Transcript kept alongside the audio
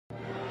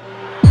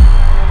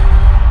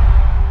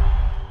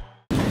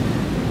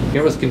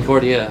Here with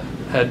Concordia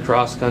head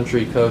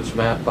cross-country coach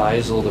Matt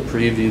Beisel to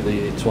preview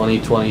the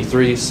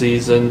 2023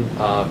 season,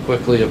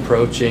 quickly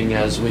approaching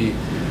as we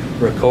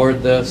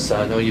record this.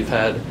 I know you've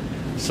had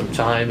some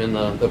time in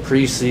the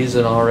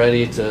preseason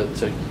already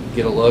to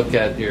get a look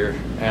at your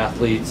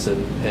athletes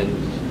and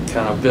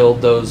kind of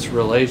build those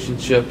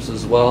relationships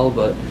as well,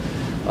 but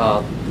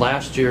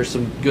last year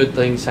some good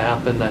things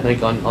happened, I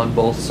think, on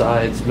both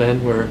sides.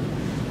 Men were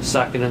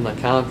second in the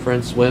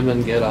conference.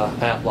 Women get a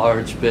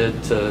at-large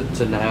bid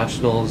to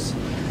nationals.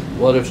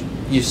 What have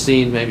you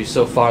seen maybe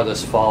so far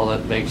this fall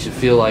that makes you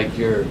feel like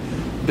you're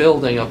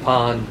building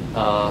upon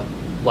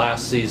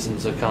last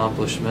season's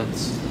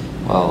accomplishments?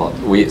 Well,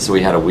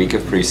 we had a week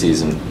of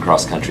preseason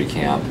cross-country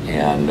camp,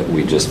 and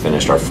we just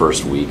finished our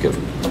first week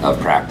of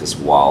practice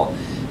while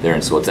there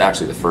in school. It's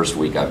actually the first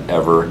week I've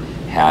ever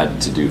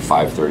had to do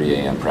 5:30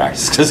 a.m.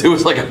 practice because it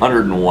was like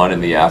 101 in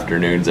the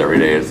afternoons every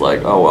day. It's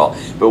like, oh well.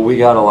 But we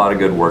got a lot of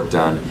good work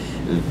done.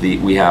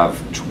 We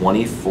have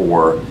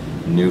 24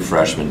 new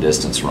freshman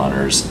distance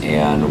runners,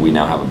 and we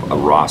now have a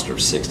roster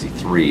of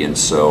 63. And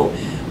so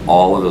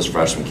all of those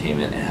freshmen came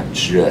in and have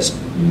just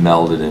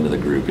melded into the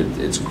group.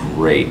 It's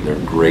great. They're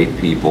great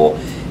people.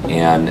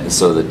 And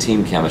so the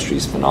team chemistry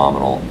is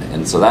phenomenal.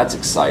 And so that's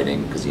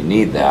exciting because you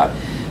need that.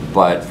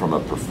 But from a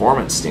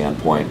performance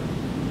standpoint,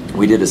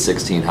 we did a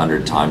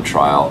 1600 time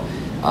trial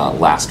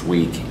last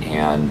week,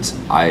 and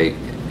I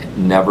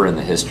never in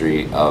the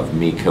history of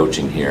me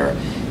coaching here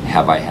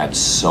have I had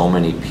so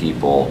many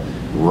people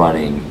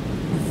running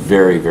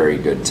very, very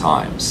good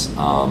times.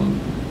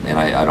 And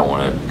I don't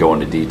want to go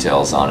into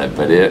details on it,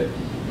 but it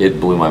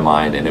blew my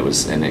mind, and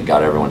it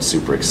got everyone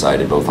super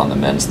excited, both on the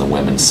men's and the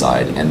women's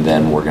side. And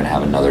then we're going to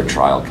have another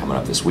trial coming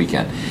up this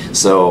weekend.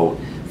 So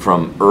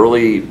from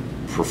early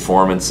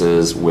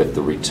performances with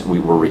we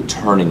were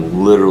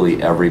returning literally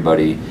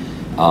everybody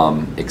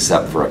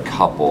except for a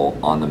couple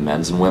on the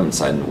men's and women's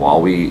side. And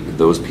while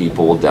those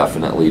people will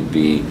definitely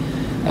be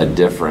a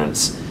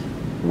difference,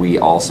 we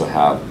also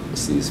have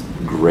these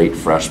great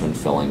freshmen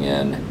filling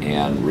in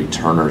and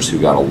returners who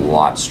got a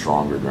lot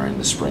stronger during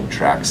the spring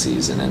track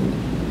season. And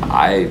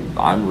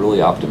I'm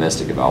really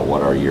optimistic about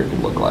what our year could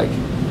look like.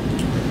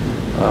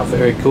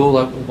 Very cool.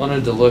 I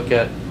wanted to look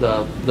at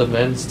the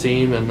men's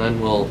team, and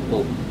then we'll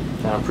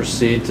kind of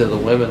proceed to the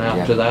women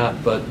after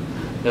that. But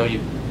you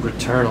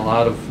return a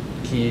lot of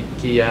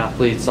key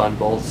athletes on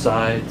both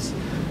sides.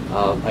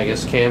 I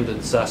guess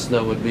Camden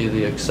Cessna would be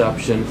the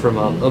exception from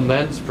a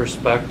men's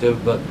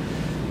perspective, but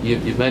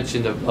you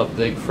mentioned a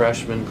big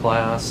freshman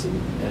class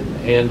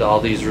and all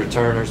these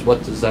returners.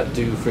 What does that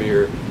do for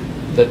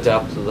the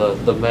depth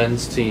of the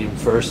men's team,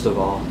 first of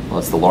all? Well,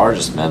 it's the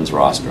largest men's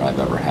roster I've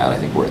ever had. I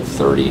think we're at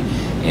 30,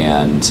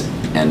 and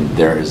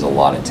there is a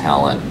lot of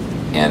talent.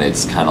 And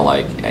it's kind of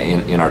like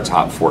in our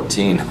top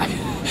 14,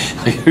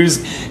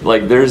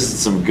 there's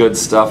some good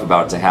stuff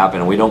about to happen,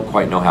 and we don't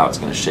quite know how it's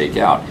going to shake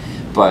out.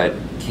 But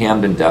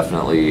Camden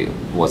definitely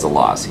was a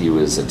loss. He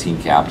was a team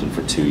captain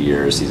for 2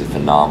 years. He's a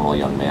phenomenal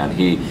young man.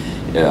 He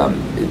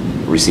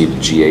received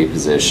a GA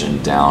position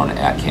down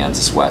at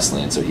Kansas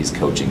Wesleyan, so he's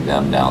coaching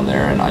them down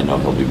there, and I know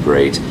he'll do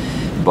great.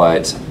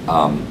 But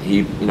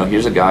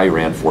here's a guy who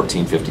ran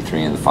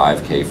 14:53 in the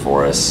 5K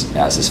for us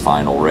as his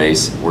final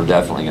race. We're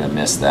definitely going to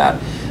miss that.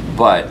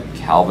 But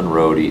Calvin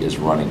Rohde is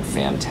running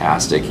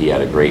fantastic. He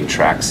had a great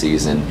track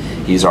season.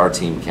 He's our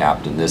team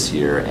captain this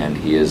year, and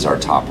he is our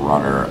top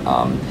runner,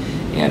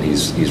 and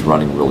he's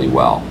running really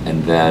well.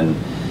 And then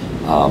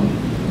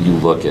you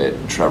look at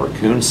Trevor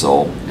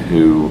Kunsel,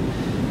 who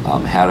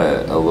had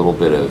a little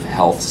bit of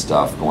health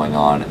stuff going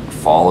on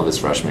fall of his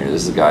freshman year.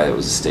 This is a guy that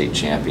was a state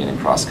champion in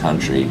cross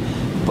country,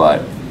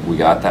 but we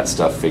got that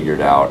stuff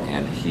figured out,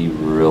 and he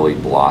really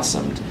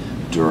blossomed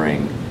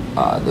during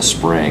the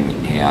spring,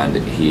 and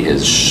he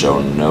has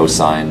shown no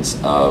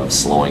signs of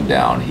slowing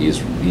down. He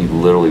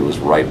literally was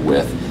right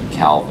with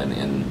Calvin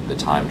in the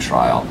time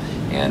trial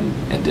and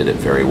did it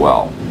very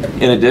well.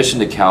 In addition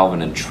to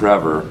Calvin and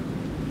Trevor,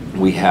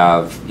 we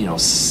have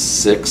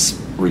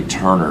 6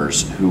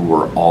 returners who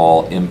were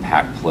all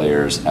impact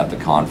players at the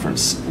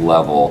conference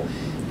level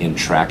in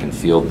track and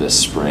field this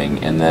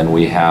spring, and then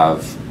we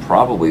have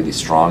probably the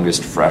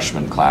strongest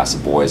freshman class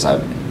of boys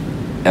I've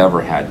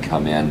ever had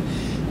come in.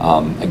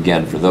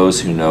 Again, for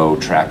those who know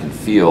track and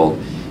field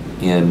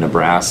in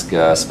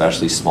Nebraska,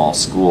 especially small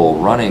school,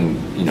 running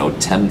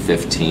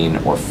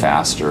 10:15 or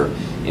faster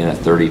in a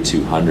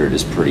 3200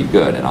 is pretty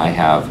good. And I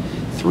have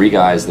 3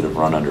 guys that have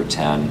run under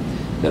 10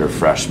 that are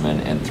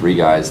freshmen, and 3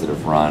 guys that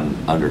have run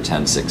under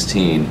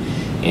 10:16,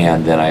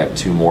 and then I have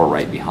 2 more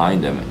right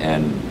behind them,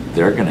 and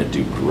they're going to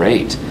do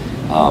great.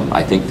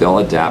 I think they'll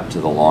adapt to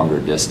the longer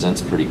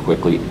distance pretty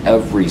quickly.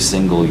 Every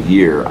single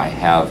year I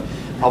have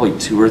probably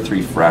 2 or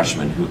 3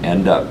 freshmen who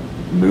end up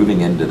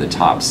moving into the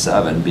top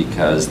 7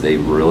 because they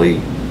really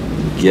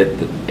get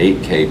the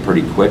 8K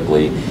pretty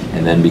quickly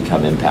and then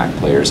become impact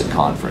players at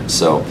conference.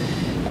 So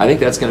I think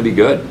that's going to be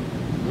good.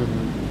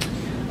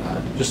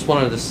 Just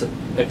wanted to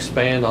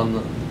expand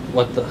on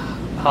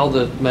how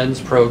the men's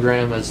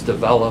program has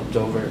developed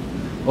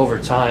over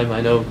time.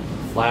 I know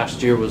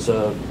last year was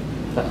a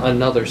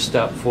another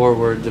step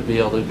forward to be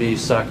able to be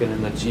second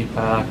in the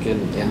GPAC,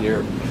 and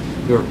you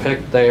were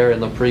picked there in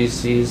the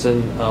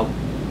preseason.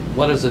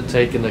 What has it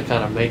taken to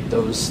kind of make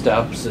those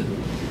steps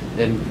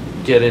and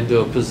get into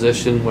a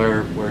position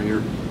where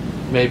you're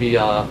maybe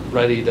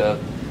ready to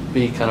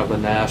be kind of a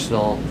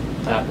national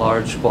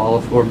at-large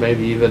qualifier, or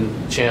maybe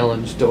even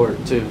challenge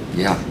Dort too?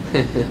 Yeah.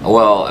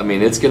 Well, I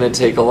mean, it's going to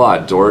take a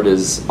lot. Dort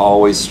is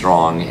always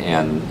strong,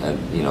 and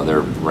you know,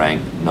 they're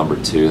ranked number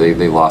 2.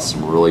 They lost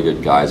some really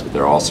good guys, but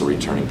they're also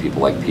returning people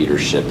like Peter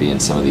Shippey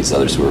and some of these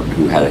others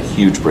who had a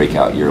huge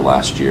breakout year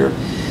last year.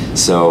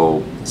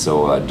 So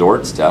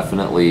Dort's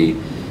definitely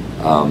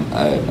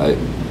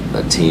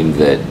a team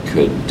that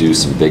could do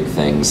some big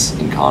things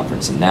in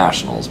conference and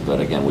nationals, but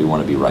again, we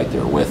want to be right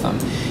there with them.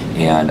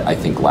 And I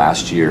think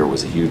last year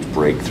was a huge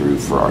breakthrough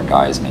for our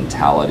guys'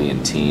 mentality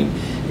and team,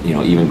 you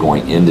know, even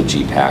going into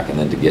GPAC and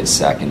then to get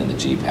second in the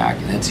GPAC.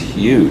 And that's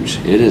huge.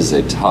 It is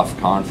a tough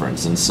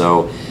conference. And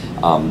so,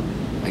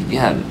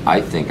 again,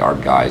 I think our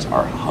guys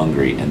are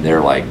hungry, and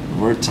they're like,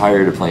 we're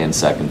tired of playing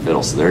second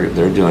fiddle. So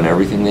they're doing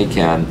everything they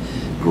can.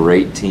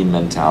 Great team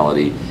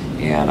mentality.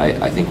 And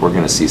I think we're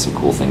going to see some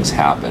cool things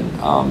happen.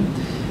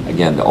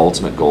 Again, the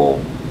ultimate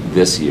goal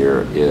this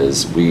year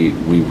is we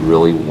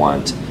really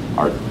want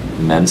our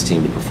men's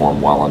team to perform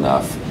well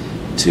enough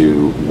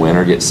to win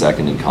or get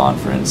second in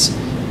conference,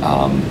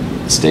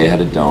 stay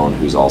ahead of Doane,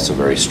 who's also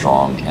very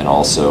strong, and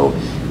also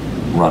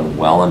run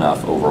well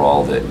enough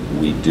overall that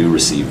we do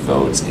receive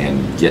votes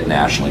and get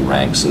nationally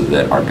ranked so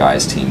that our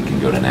guys' team can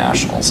go to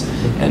nationals,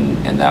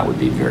 and that would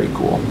be very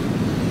cool.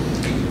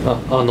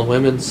 On the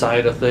women's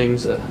side of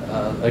things,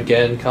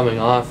 again, coming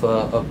off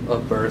a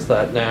berth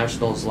at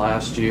nationals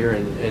last year,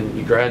 and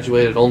you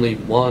graduated only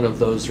one of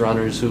those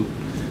runners who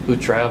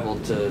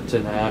traveled to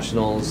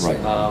nationals. Right.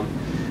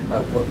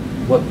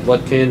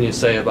 What can you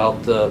say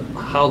about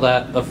how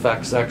that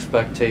affects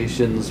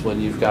expectations when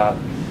you've got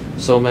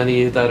so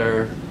many that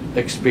are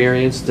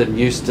experienced and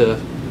used to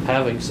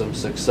having some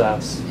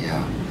success?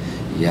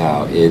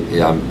 Yeah,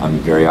 I'm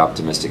very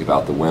optimistic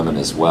about the women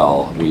as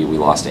well. We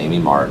lost Amy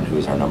Martin, who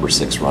was our number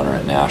 6 runner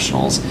at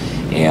nationals,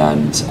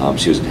 and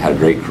she had a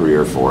great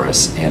career for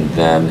us. And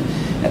then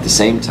at the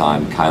same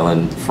time,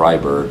 Kylan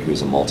Freiberg,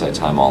 who's a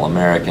multi-time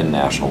All-American,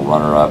 national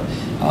runner-up,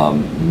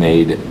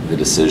 made the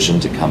decision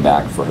to come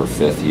back for her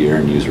 5th year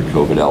and use her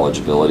COVID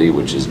eligibility,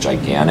 which is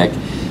gigantic.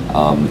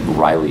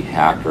 Riley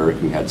Hacker,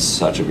 who had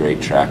such a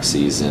great track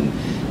season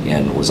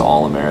and was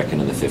All-American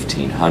in the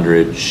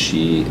 1500,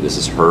 this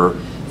is her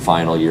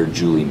final year.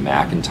 Julie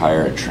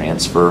McIntyre, a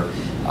transfer,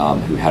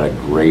 who had a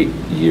great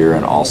year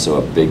and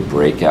also a big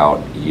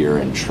breakout year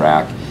in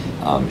track.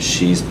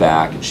 She's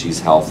back and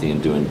she's healthy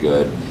and doing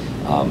good.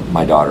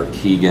 My daughter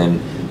Keegan,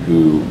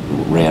 who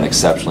ran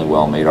exceptionally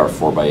well, made our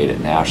 4x8 at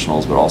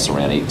nationals, but also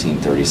ran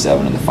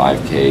 18:37 in the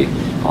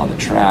 5K on the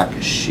track.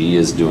 She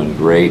is doing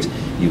great.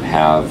 You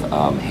have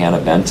Hannah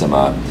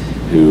Bentema,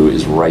 who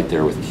is right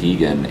there with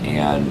Keegan,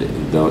 and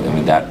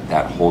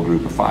that whole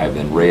group of 5.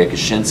 Then Rhea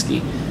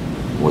Kaczynski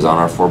was on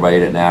our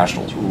 4x8 at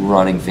nationals,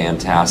 running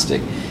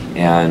fantastic,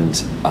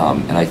 and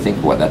I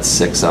think that's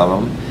 6 of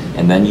them.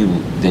 And then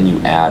you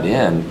add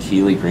in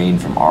Keely Green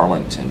from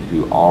Arlington,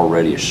 who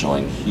already is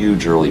showing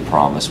huge early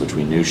promise, which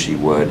we knew she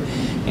would,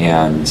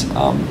 and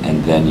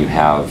then you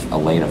have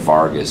Elena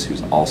Vargas,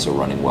 who's also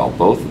running well.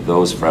 Both of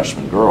those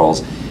freshman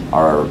girls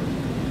are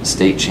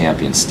state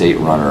champions, state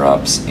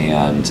runner-ups,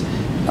 and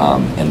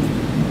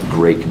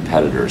great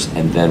competitors.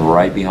 And then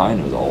right behind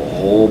them is a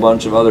whole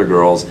bunch of other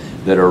girls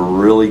that are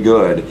really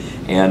good.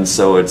 And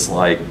so it's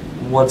like,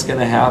 what's going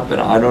to happen?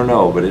 I don't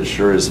know, but it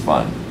sure is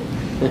fun.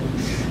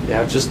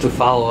 Yeah, just to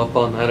follow up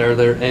on that, are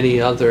there any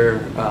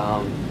other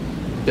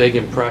big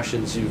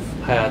impressions you've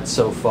had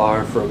so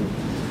far from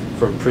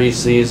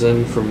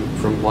preseason,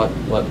 from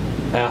what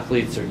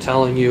athletes are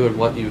telling you and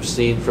what you've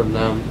seen from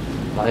them?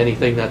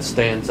 Anything that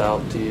stands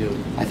out to you?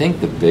 I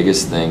think the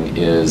biggest thing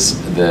is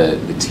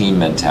the team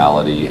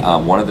mentality.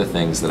 One of the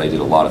things that I did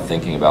a lot of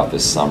thinking about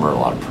this summer, a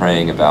lot of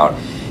praying about,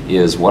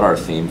 is what our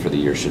theme for the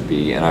year should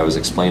be. And I was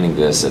explaining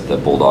this at the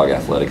Bulldog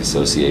Athletic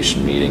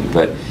Association meeting,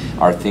 but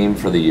our theme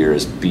for the year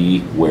is be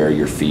where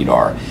your feet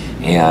are.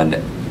 And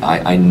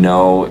I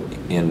know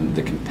in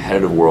the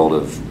competitive world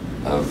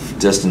of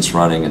distance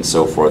running and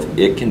so forth,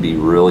 it can be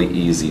really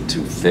easy to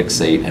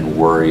fixate and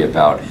worry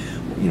about,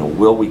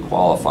 will we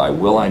qualify?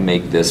 Will I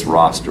make this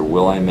roster?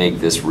 Will I make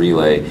this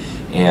relay?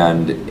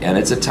 And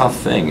it's a tough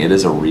thing. It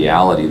is a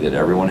reality that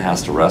everyone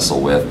has to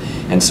wrestle with.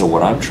 And so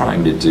what I'm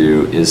trying to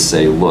do is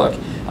say, look,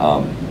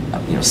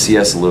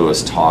 C.S.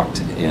 Lewis talked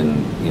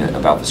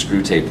about the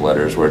screw tape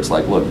letters, where it's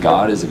like, look,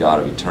 God is a God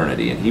of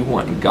eternity,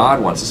 and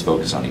God wants us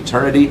focused on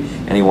eternity,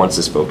 and He wants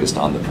us focused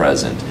on the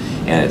present.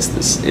 And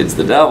it's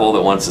the devil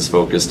that wants us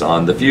focused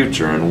on the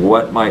future and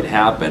what might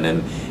happen.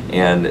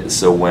 And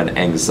so when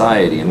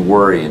anxiety and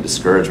worry and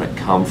discouragement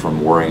come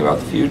from worrying about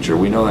the future,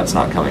 we know that's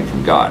not coming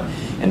from God.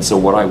 And so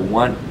what I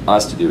want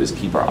us to do is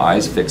keep our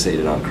eyes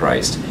fixated on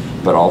Christ,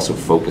 but also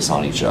focus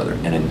on each other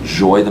and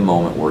enjoy the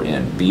moment we're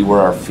in. Be where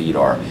our feet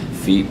are.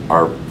 feet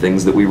are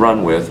things that we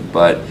run with,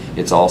 but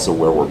it's also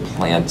where we're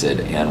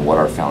planted and what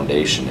our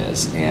foundation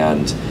is.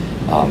 And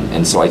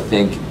so I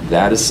think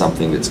that is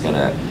something that's going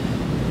to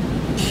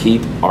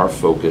keep our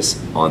focus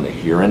on the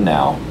here and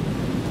now,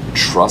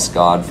 trust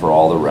God for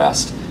all the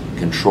rest,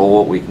 control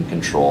what we can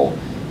control,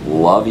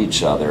 love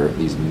each other,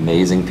 these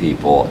amazing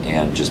people,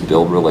 and just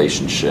build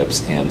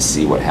relationships and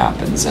see what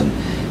happens. And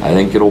I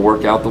think it'll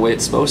work out the way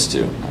it's supposed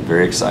to. I'm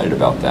very excited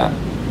about that.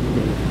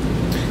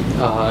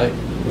 I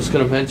was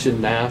going to mention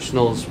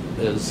Nationals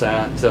is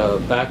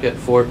back at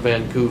Fort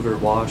Vancouver,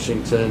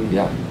 Washington.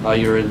 Yeah.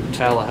 You were in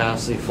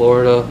Tallahassee,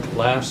 Florida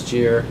last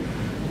year.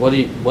 What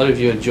have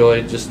you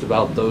enjoyed just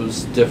about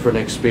those different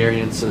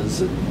experiences,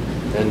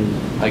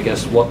 and I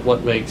guess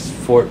what makes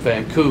Fort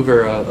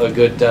Vancouver a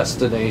good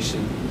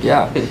destination?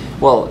 Yeah,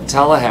 well,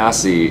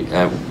 Tallahassee,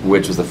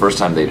 which was the first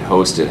time they'd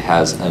hosted,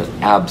 has an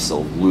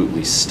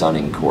absolutely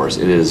stunning course.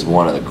 It is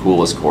one of the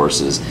coolest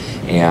courses,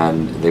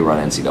 and they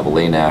run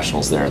NCAA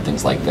nationals there and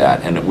things like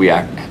that. And we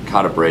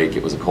caught a break.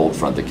 It was a cold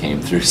front that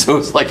came through, so it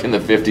was like in the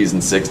 50s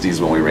and 60s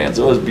when we ran,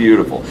 so it was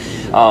beautiful.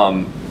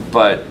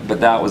 But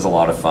that was a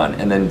lot of fun.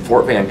 And then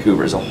Fort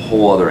Vancouver is a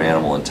whole other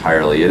animal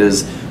entirely. It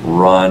is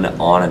run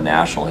on a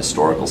national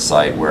historical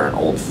site where an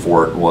old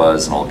fort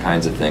was and all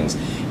kinds of things.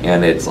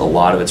 And a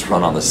lot of it's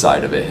run on the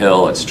side of a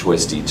hill. It's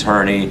twisty,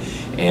 turny,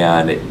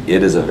 and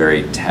it is a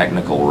very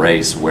technical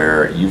race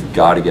where you've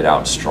got to get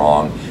out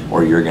strong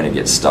or you're going to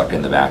get stuck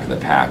in the back of the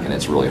pack, and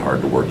it's really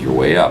hard to work your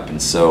way up.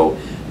 And so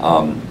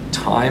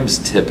times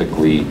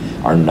typically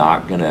are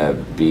not going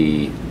to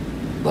be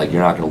like,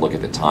 you're not going to look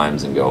at the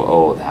times and go,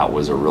 oh, that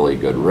was a really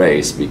good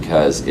race,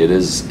 because it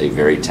is a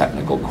very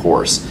technical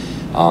course.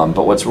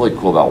 But what's really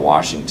cool about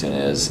Washington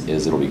is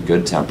it'll be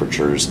good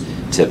temperatures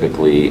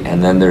typically,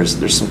 and then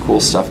there's some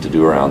cool stuff to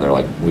do around there.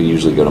 Like, we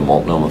usually go to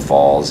Multnomah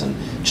Falls and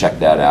check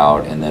that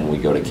out, and then we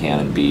go to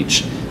Cannon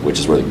Beach, which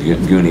is where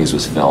the Goonies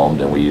was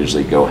filmed, and we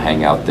usually go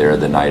hang out there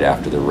the night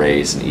after the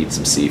race and eat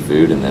some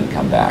seafood and then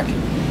come back.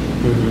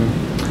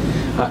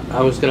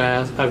 I was going to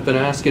ask, I've been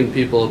asking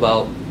people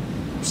about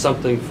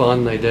something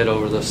fun they did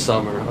over the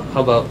summer.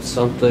 How about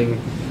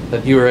something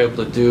that you were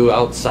able to do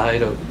outside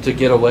to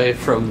get away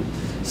from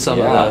some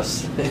of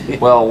this?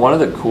 Well, one of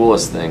the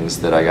coolest things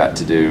that I got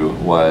to do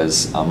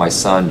was my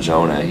son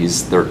Jonah.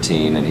 He's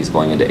 13 and he's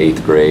going into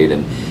 8th grade,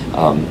 and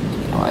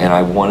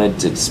I wanted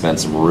to spend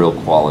some real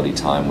quality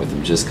time with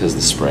him just because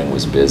the spring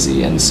was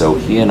busy. And so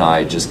he and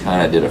I just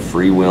kind of did a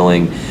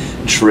freewheeling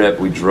trip.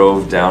 We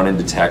drove down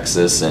into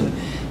Texas, and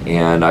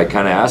I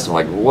kind of asked him,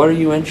 like, what are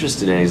you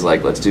interested in? He's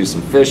like, let's do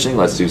some fishing,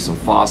 let's do some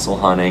fossil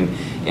hunting,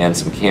 and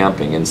some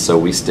camping. And so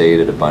we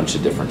stayed at a bunch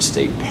of different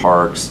state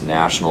parks,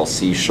 national,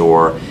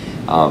 seashore,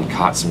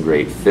 caught some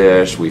great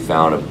fish. We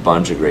found a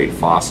bunch of great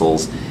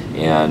fossils,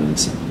 and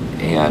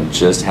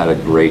just had a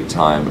great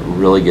time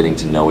really getting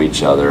to know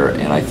each other.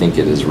 And I think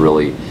it has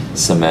really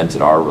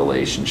cemented our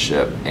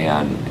relationship,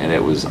 and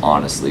it was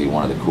honestly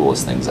one of the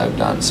coolest things I've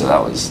done. So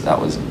that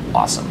was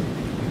awesome.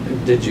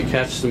 Did you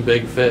catch some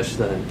big fish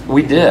then?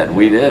 We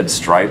did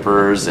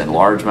stripers and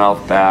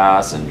largemouth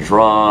bass and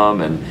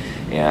drum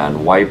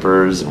and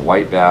wipers and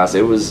white bass.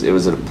 It was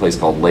at a place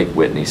called Lake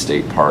Whitney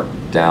State Park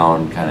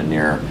down kind of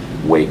near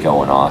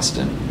Waco and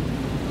Austin.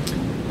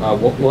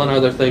 One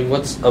other thing,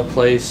 what's a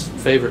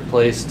favorite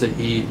place to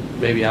eat,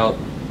 maybe out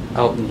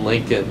in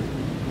Lincoln?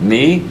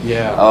 Me?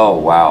 Yeah. Oh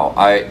wow,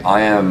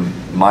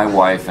 my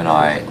wife and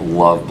I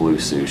love Blue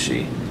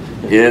Sushi.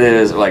 It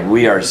is like,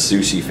 we are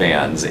sushi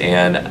fans,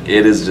 and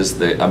it is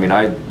just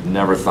I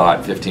never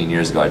thought 15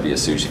 years ago I'd be a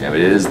sushi fan, but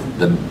it is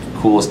the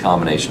coolest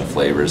combination of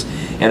flavors.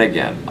 And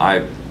again,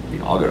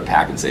 I'll go to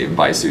Pack and Save and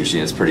buy sushi,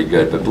 and it's pretty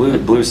good, but Blue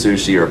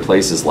Sushi or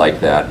places like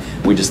that,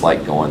 we just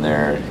like going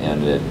there,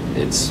 and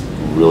it's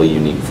really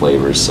unique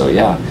flavors. So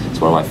yeah,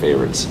 it's one of my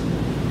favorites.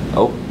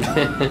 Oh,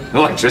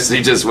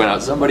 electricity just went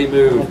out. Somebody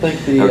move. I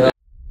think the